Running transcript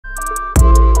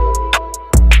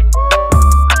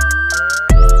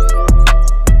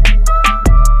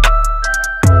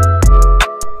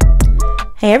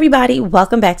Hey everybody,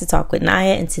 welcome back to Talk with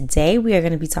Naya, and today we are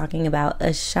going to be talking about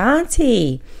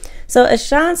Ashanti. So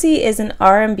Ashanti is an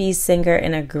R&B singer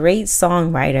and a great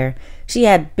songwriter. She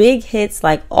had big hits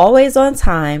like Always on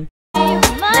Time,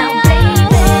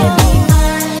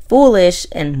 Foolish,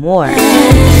 and more.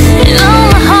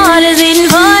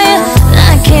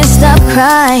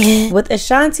 With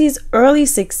Ashanti's early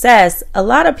success, a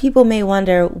lot of people may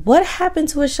wonder what happened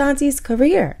to Ashanti's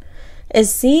career. It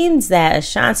seems that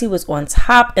Ashanti was on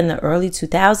top in the early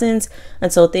 2000s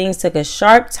until things took a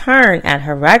sharp turn at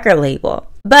her record label.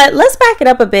 But let's back it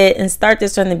up a bit and start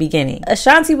this from the beginning.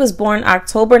 Ashanti was born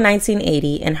October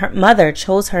 1980, and her mother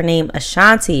chose her name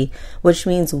Ashanti, which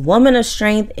means woman of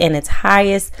strength, and it's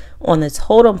highest on the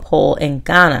totem pole in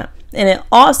Ghana. And it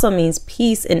also means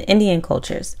peace in Indian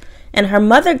cultures. And her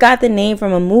mother got the name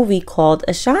from a movie called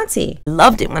Ashanti.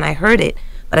 Loved it when I heard it.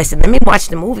 But I said, let me watch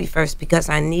the movie first because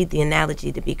I need the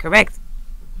analogy to be correct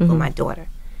for my daughter.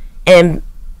 And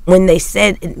when they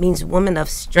said it means woman of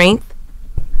strength,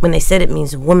 and it's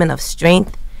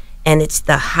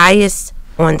the highest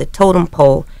on the totem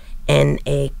pole in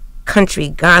a country,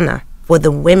 Ghana, for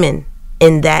the women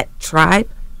in that tribe,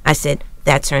 I said,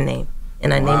 that's her name.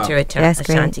 And I named her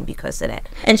Ashanti because of that.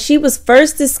 And she was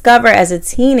first discovered as a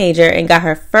teenager and got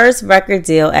her first record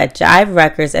deal at Jive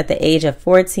Records at the age of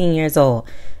 14 years old.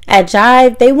 At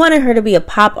Jive, they wanted her to be a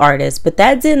pop artist, but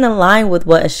that didn't align with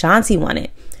what Ashanti wanted,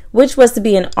 which was to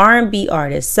be an R&B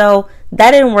artist, so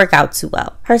that didn't work out too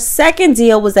well. Her second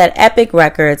deal was at Epic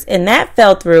Records, and that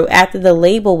fell through after the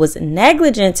label was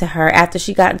negligent to her after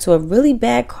she got into a really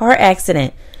bad car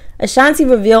accident. Ashanti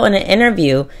revealed in an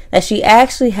interview that she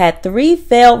actually had 3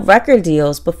 failed record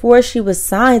deals before she was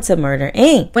signed to Murder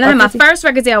Inc. When I had my first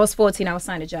record deal, I was 14. I was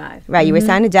signed to Jive. Right, you were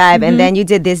signed to Jive, and then you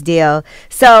did this deal.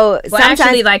 So well,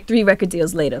 actually, like 3 record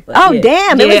deals later. But oh, yeah.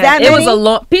 Damn! Yeah, it was that many? It was a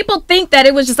long. People think that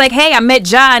it was just like, hey, I met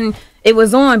John, it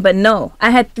was on, but no,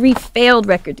 I had 3 failed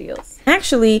record deals.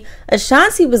 Actually,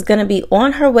 Ashanti was going to be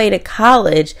on her way to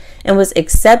college and was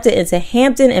accepted into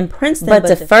Hampton and Princeton, but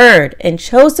deferred and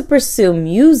chose to pursue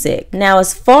music. Now,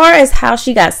 as far as how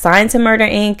she got signed to Murder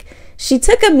Inc., she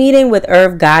took a meeting with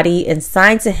Irv Gotti and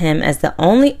signed to him as the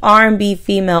only R&B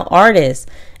female artist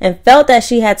and felt that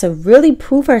she had to really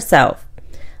prove herself.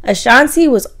 Ashanti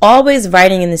was always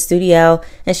writing in the studio,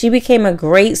 and she became a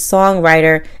great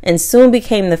songwriter and soon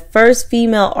became the first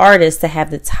female artist to have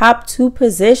the top 2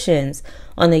 positions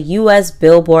on the US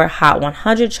Billboard Hot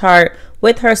 100 chart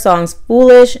with her songs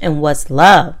Foolish and What's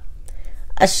Love.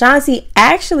 Ashanti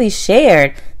actually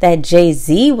shared that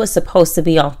Jay-Z was supposed to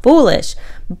be on Foolish,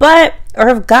 but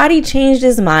Irv Gotti changed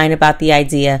his mind about the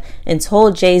idea and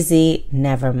told Jay-Z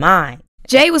never mind.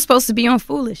 Jay was supposed to be on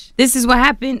Foolish. This is what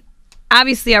happened.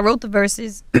 Obviously, I wrote the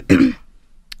verses.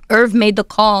 Irv made the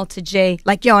call to Jay,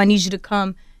 like, yo, I need you to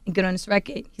come and get on this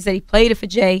record. He said he played it for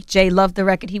Jay. Jay loved the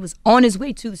record. He was on his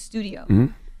way to the studio.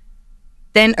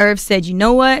 Then Irv said, you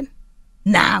know what?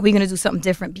 Nah, we're going to do something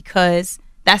different because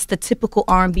that's the typical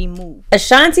R&B move.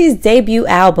 Ashanti's debut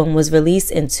album was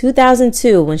released in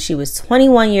 2002 when she was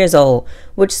 21 years old,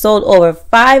 which sold over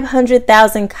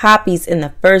 500,000 copies in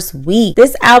the first week.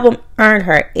 This album earned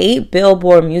her 8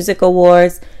 Billboard Music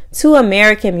Awards, 2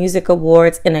 American Music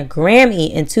Awards, and a Grammy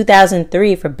in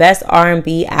 2003 for Best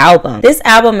R&B Album. This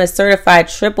album is certified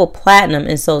triple platinum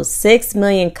and sold 6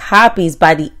 million copies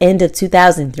by the end of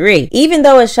 2003. Even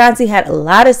though Ashanti had a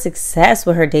lot of success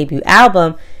with her debut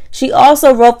album, she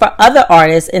also wrote for other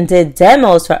artists and did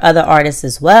demos for other artists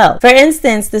as well. For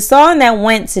instance, the song that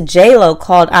went to J-Lo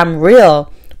called I'm Real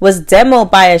was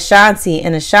demoed by Ashanti,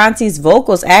 and Ashanti's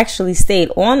vocals actually stayed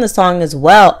on the song as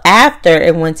well after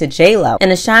it went to J-Lo.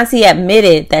 And Ashanti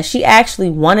admitted that she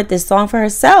actually wanted this song for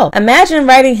herself. Imagine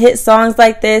writing hit songs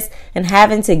like this and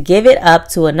having to give it up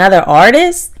to another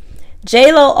artist.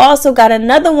 J-Lo also got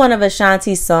another one of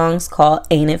Ashanti's songs called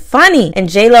Ain't It Funny, and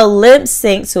J-Lo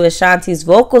lip-synced to Ashanti's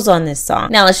vocals on this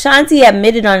song. Now, Ashanti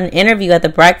admitted on an interview at the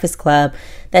Breakfast Club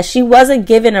that she wasn't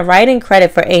given a writing credit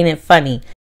for Ain't It Funny.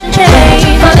 And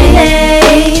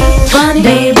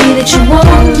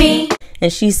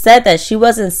she said that she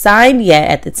wasn't signed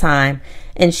yet at the time,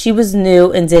 and she was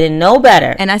new and didn't know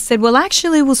better. And I said, well,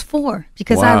 actually it was 4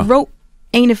 because I wrote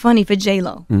Ain't It Funny for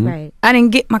J-Lo. Right. I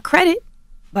didn't get my credit,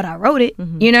 but I wrote it.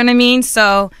 You know what I mean?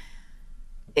 So,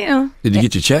 you know. Did you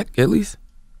get your check at least?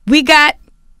 We got,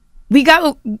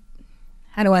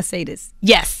 how do I say this?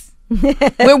 Yes.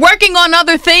 We're working on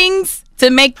other things to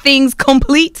make things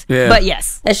complete, but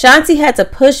yes. Ashanti had to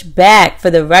push back for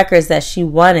the records that she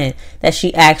wanted, that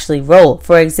she actually wrote.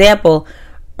 For example,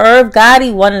 Irv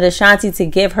Gotti wanted Ashanti to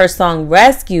give her song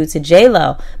Rescue to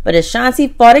J-Lo, but Ashanti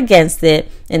fought against it,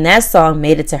 and that song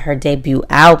made it to her debut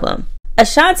album.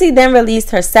 Ashanti then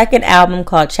released her second album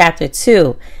called Chapter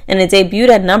 2, and it debuted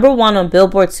at number 1 on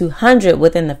Billboard 200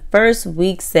 within the first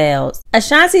week sales.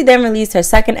 Ashanti then released her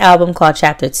second album called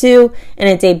Chapter 2, and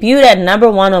it debuted at number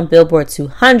 1 on Billboard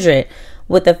 200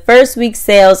 with the first week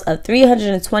sales of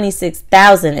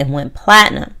 326,000 and went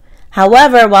platinum.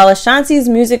 However, while Ashanti's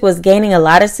music was gaining a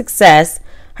lot of success,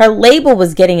 her label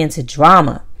was getting into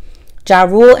drama. Ja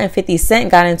Rule and 50 Cent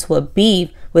got into a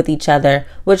beef with each other,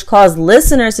 which caused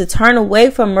listeners to turn away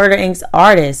from Murder Inc.'s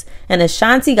artists, and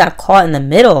Ashanti got caught in the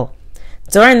middle.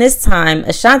 During this time,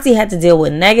 Ashanti had to deal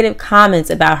with negative comments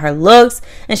about her looks,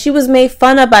 and she was made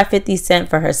fun of by 50 Cent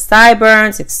for her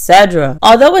sideburns, etc.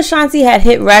 Although Ashanti had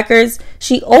hit records,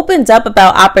 she opened up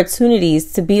about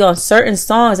opportunities to be on certain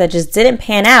songs that just didn't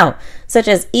pan out, such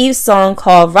as Eve's song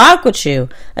called Rock With You.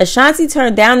 Ashanti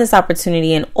turned down this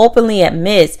opportunity and openly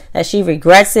admits that she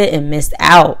regrets it and missed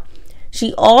out.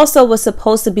 She also was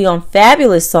supposed to be on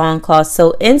Fabulous' song called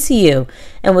So Into You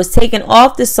and was taken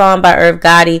off the song by Irv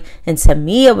Gotti, and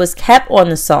Tamia was kept on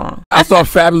the song. I saw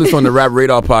Fabulous on the Rap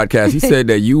Radar podcast. He said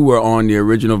that you were on the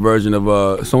original version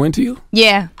of So Into You?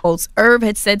 Yeah. Irv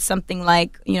had said something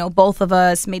like, both of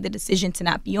us made the decision to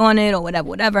not be on it or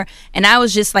whatever. And I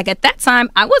was just like, at that time,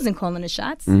 I wasn't calling the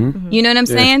shots. Mm-hmm. You know what I'm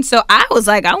saying? So I was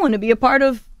like, I want to be a part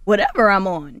of whatever I'm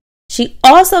on. She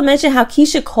also mentioned how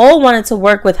Keisha Cole wanted to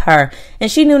work with her, and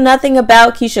she knew nothing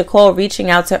about Keisha Cole reaching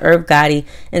out to Irv Gotti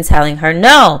and telling her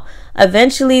no.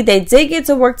 Eventually, they did get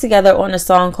to work together on a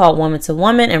song called Woman to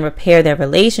Woman and repair their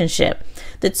relationship.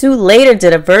 The two later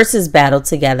did a versus battle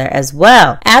together as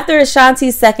well. After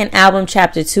Ashanti's second album,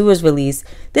 Chapter 2, was released,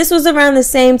 this was around the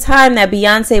same time that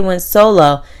Beyonce went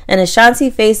solo, and Ashanti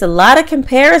faced a lot of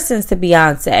comparisons to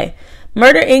Beyonce.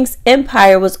 Murder Inc.'s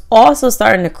empire was also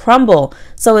starting to crumble,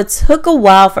 so it took a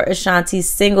while for Ashanti's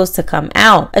singles to come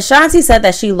out. Ashanti said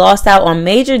that she lost out on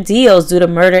major deals due to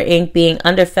Murder Inc. being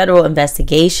under federal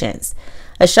investigations.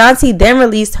 Ashanti then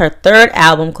released her third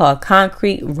album called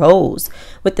Concrete Rose,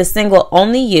 with the single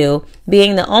Only You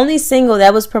being the only single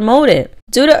that was promoted.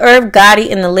 Due to Irv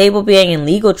Gotti and the label being in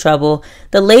legal trouble,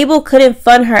 the label couldn't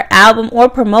fund her album or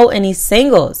promote any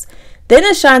singles. Then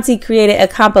Ashanti created a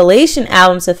compilation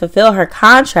album to fulfill her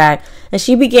contract, and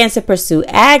she began to pursue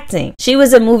acting. She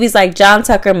was in movies like John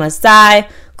Tucker Must Die,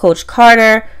 Coach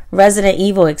Carter, Resident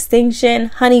Evil Extinction,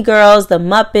 Honey Girls, The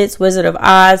Muppets, Wizard of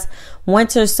Oz,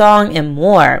 Winter Song, and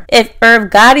more. If Irv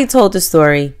Gotti told the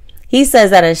story, he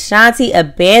says that Ashanti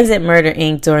abandoned Murder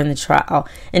Inc. during the trial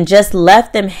and just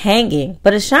left them hanging.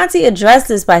 But Ashanti addressed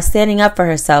this by standing up for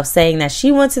herself, saying that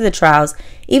she went to the trials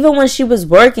even when she was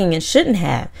working and shouldn't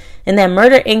have, and that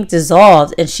Murder Inc.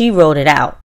 dissolved and she wrote it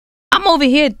out. I'm over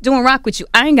here doing Rock With You.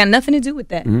 I ain't got nothing to do with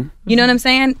that. Mm-hmm. You know what I'm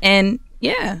saying? And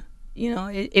yeah,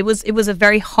 it was a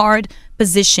very hard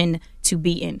position to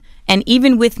be in. And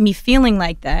even with me feeling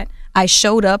like that, I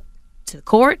showed up to the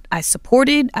court. I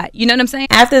supported. You know what I'm saying?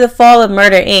 After the fall of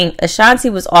Murder Inc., Ashanti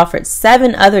was offered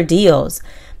 7 other deals,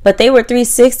 but they were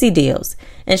 360 deals,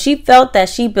 and she felt that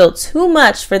she built too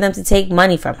much for them to take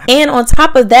money from her. And on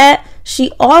top of that,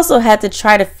 she also had to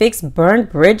try to fix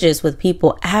burned bridges with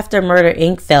people after Murder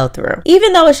Inc. fell through.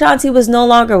 Even though Ashanti was no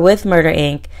longer with Murder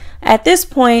Inc., at this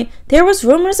point, there was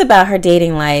rumors about her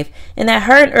dating life and that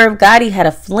her and Irv Gotti had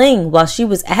a fling while she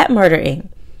was at Murder Inc.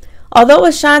 Although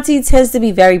Ashanti tends to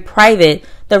be very private,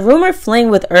 the rumored fling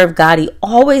with Irv Gotti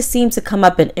always seemed to come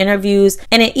up in interviews,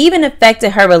 and it even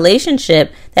affected her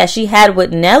relationship that she had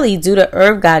with Nelly due to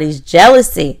Irv Gotti's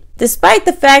jealousy. Despite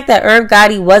the fact that Irv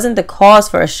Gotti wasn't the cause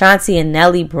for Ashanti and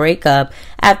Nelly breakup,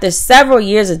 after several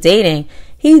years of dating,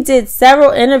 he did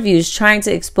several interviews trying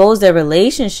to expose their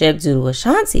relationship due to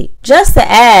Ashanti. Just to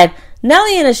add,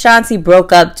 Nelly and Ashanti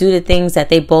broke up due to things that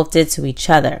they both did to each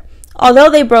other. Although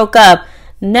they broke up,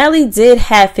 Nelly did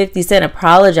have 50 Cent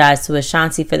apologize to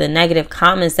Ashanti for the negative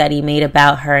comments that he made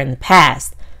about her in the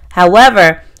past.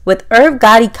 However, with Irv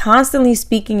Gotti constantly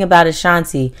speaking about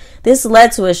Ashanti, this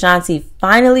led to Ashanti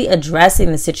finally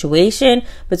addressing the situation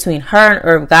between her and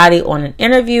Irv Gotti on an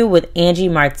interview with Angie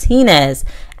Martinez,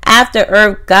 after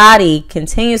Irv Gotti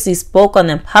continuously spoke on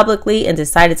them publicly and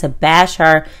decided to bash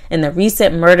her in the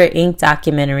recent Murder Inc.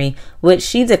 documentary, which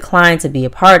she declined to be a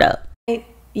part of.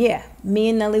 Yeah, me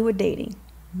and Nelly were dating.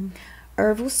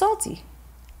 Irv was salty.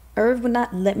 Irv would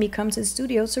not let me come to the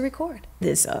studio to record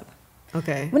this up.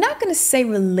 Okay. We're not going to say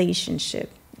relationship.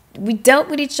 We dealt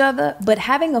with each other, but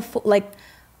having a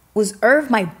was Irv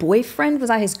my boyfriend? Was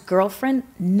I his girlfriend?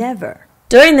 Never.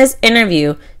 During this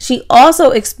interview, she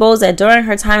also exposed that during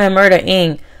her time at Murder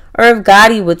Inc., Irv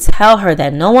Gotti would tell her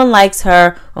that no one likes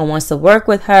her or wants to work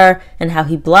with her, and how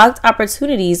he blocked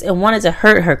opportunities and wanted to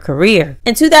hurt her career.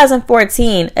 In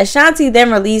 2014, Ashanti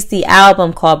then released the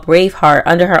album called Braveheart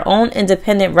under her own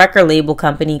independent record label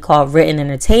company called Written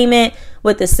Entertainment,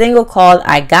 with the single called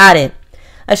I Got It.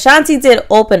 Ashanti did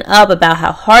open up about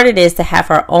how hard it is to have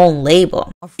her own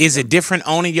label. Is it different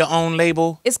owning your own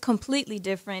label? It's completely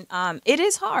different. It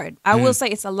is hard. I will say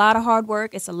it's a lot of hard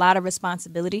work. It's a lot of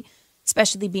responsibility,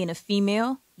 especially being a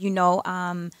female. You know,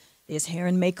 there's hair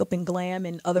and makeup and glam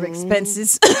and other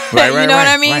expenses. Right, you know what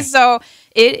I mean? Right. So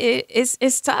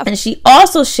it's tough. And she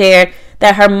also shared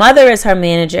that her mother is her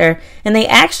manager and they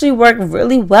actually work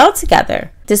really well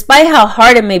together. Despite how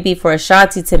hard it may be for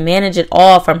Ashanti to manage it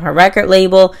all from her record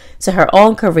label to her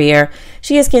own career,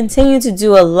 she has continued to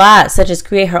do a lot, such as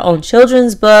create her own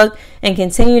children's book and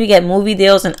continue to get movie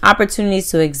deals and opportunities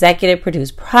to executive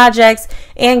produce projects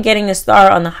and getting a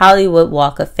star on the Hollywood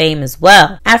Walk of Fame as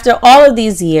well. After all of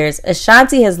these years,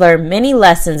 Ashanti has learned many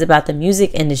lessons about the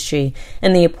music industry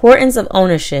and the importance of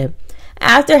ownership.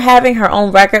 After having her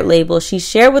own record label, she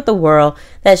shared with the world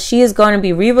that she is going to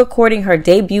be re-recording her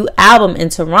debut album in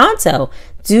Toronto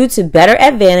due to better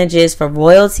advantages for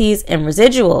royalties and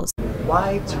residuals.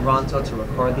 Why Toronto to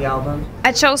record the album?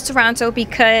 I chose Toronto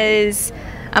because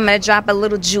I'm going to drop a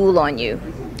little jewel on you.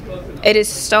 It is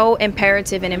so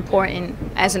imperative and important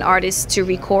as an artist to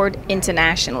record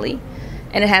internationally.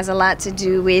 And it has a lot to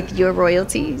do with your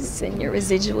royalties and your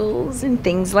residuals and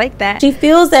things like that. She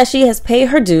feels that she has paid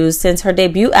her dues since her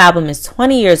debut album is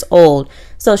 20 years old,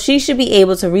 so she should be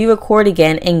able to re-record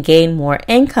again and gain more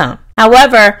income.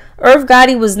 However, Irv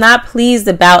Gotti was not pleased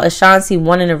about Ashanti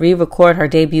wanting to re-record her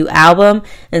debut album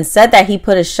and said that he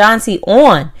put Ashanti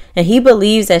on, and he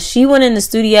believes that she went in the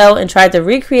studio and tried to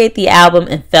recreate the album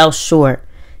and fell short.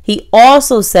 He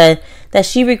also said that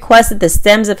she requested the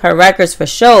stems of her records for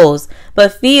shows,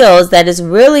 but feels that it's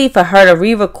really for her to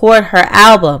re-record her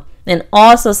album, and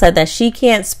also said that she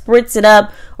can't spritz it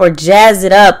up or jazz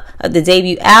it up of the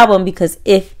debut album because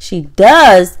if she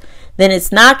does, then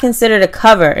it's not considered a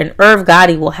cover and Irv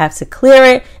Gotti will have to clear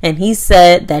it, and he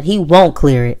said that he won't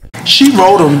clear it. She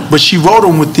wrote them, but she wrote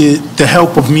them with the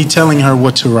help of me telling her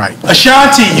what to write.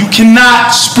 Ashanti, you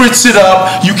cannot spritz it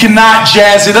up, you cannot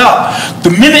jazz it up.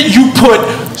 The minute you put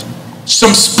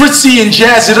some spritzy and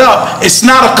jazz it up, it's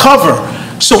not a cover.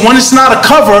 So when it's not a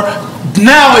cover,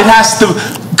 now it has to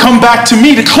come back to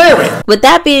me to clear it. With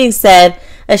that being said,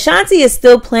 Ashanti is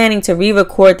still planning to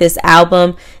re-record this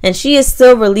album, and she is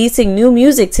still releasing new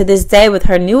music to this day with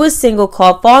her newest single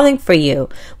called Falling For You,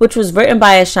 which was written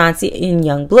by Ashanti and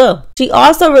Young Blue. She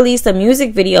also released a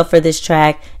music video for this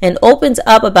track and opens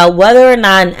up about whether or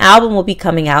not an album will be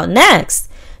coming out next.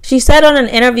 She said on an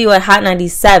interview at Hot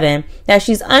 97 that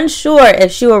she's unsure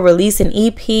if she will release an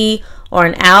EP or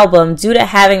an album due to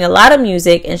having a lot of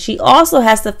music, and she also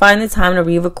has to find the time to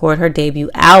re-record her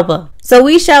debut album. So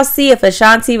we shall see if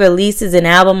Ashanti releases an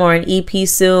album or an EP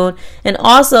soon, and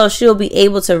also she'll be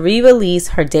able to re-release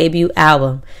her debut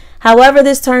album. However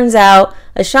this turns out,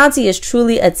 Ashanti is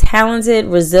truly a talented,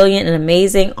 resilient, and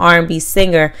amazing R&B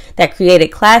singer that created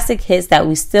classic hits that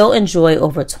we still enjoy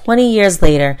over 20 years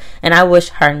later, and I wish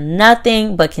her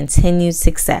nothing but continued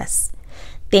success.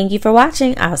 Thank you for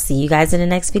watching. I'll see you guys in the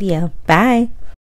next video. Bye.